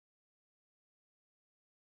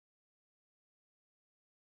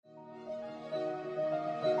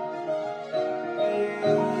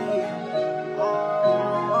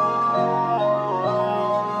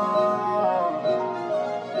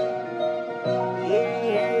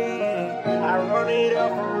I run it up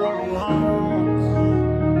for rolling homes.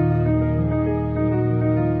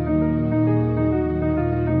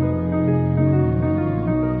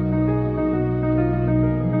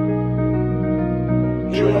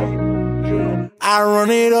 I run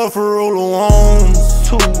it up for rolling homes.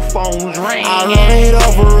 2 phones ring. I run it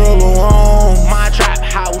up for rolling homes. My trap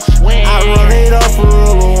house swing. I run it up for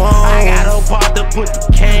rolling homes. I got a part to put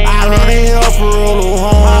the cane I run it up for rolling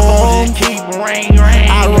homes. My phone just keep ring.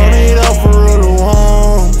 I run it up for rolling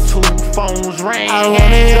homes. 2 phones ring. I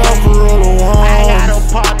run it up for rolling homes. I got a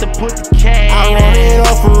part to put the cane I run it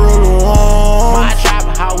up for rolling homes. My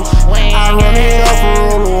trap house swing. I run it up for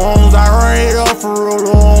rolling homes. I run it up for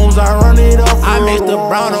rolling homes. I run it up for I rolling mixed the homes.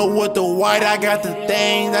 brown up with the white. I got the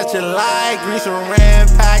thing that you like. Green saran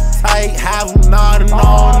packed tight. Have them nodding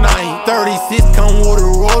all night. 36 come with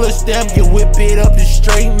a roller stamp. You whip it up in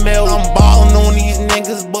straight mail. I'm ballin' on these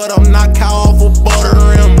niggas, but I'm not cow off a butter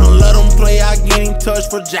rim. Don't let them play. I get him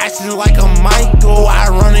touched for Jackson like a Michael. I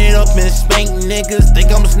run it up and spank niggas.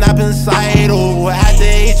 Think I'm snapping Cyto. At the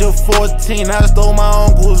age of 14, I stole my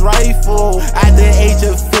uncle's rifle. At the age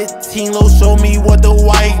of 15, Lil show me what the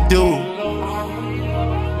white do.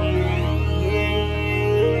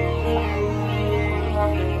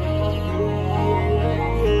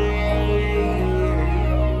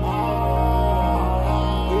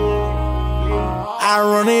 I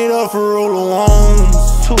run it up for rolling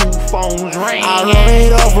homes. 2 phones ring. I run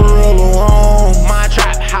it up for rolling homes. My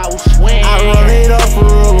trap house swing. I run it up for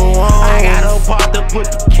rolling homes. I got a part to put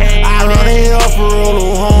the cane I run it up for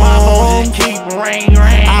rolling My phone homes. just keep ring.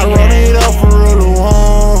 I run it up for rolling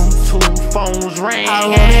homes. 2 phones ring. I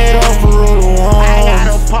run it up for rolling homes. I got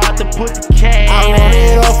a part to put the cane I run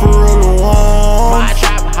it up for rolling homes. My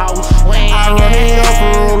trap house swing. I run it up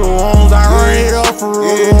for rolling homes. I run it up for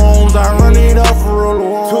rolling homes. I run it up for rolling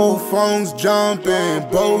homes. 2 phones jumping,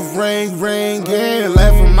 both rings ringing.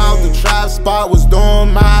 Left from out the trap spot, was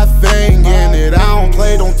doing my thing in it. I don't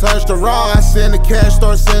play, don't touch the raw. I send the cash,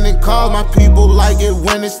 start sending calls. My people like it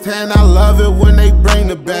when it's 10. I love it when they bring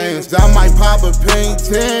the bands. I might pop a pink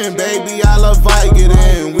 10, baby. I love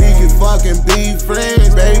Vicodin. We can fucking be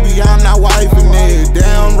friends, baby. I'm not wifing it.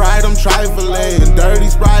 Damn right, I'm trifling. Dirty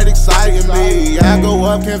Sprite exciting me. I go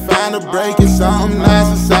up, can't find a break. It's something that's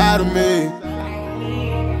inside of me.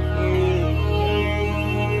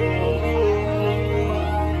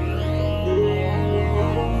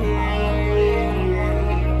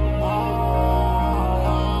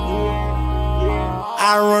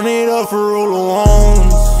 I run it up for rolling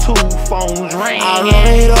homes. 2 phones ring. I run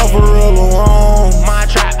it up for rolling homes. My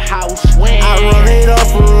trap house swing. I run it up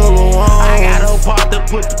for rolling homes. I got a part to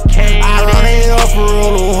put the cane I run it up for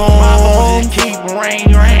rolling My phone homes. just keep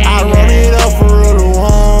ring. I run it up for rolling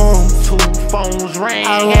homes. 2 phones ring.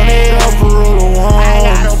 I run it up for rolling homes. I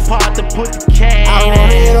got a part to put the cane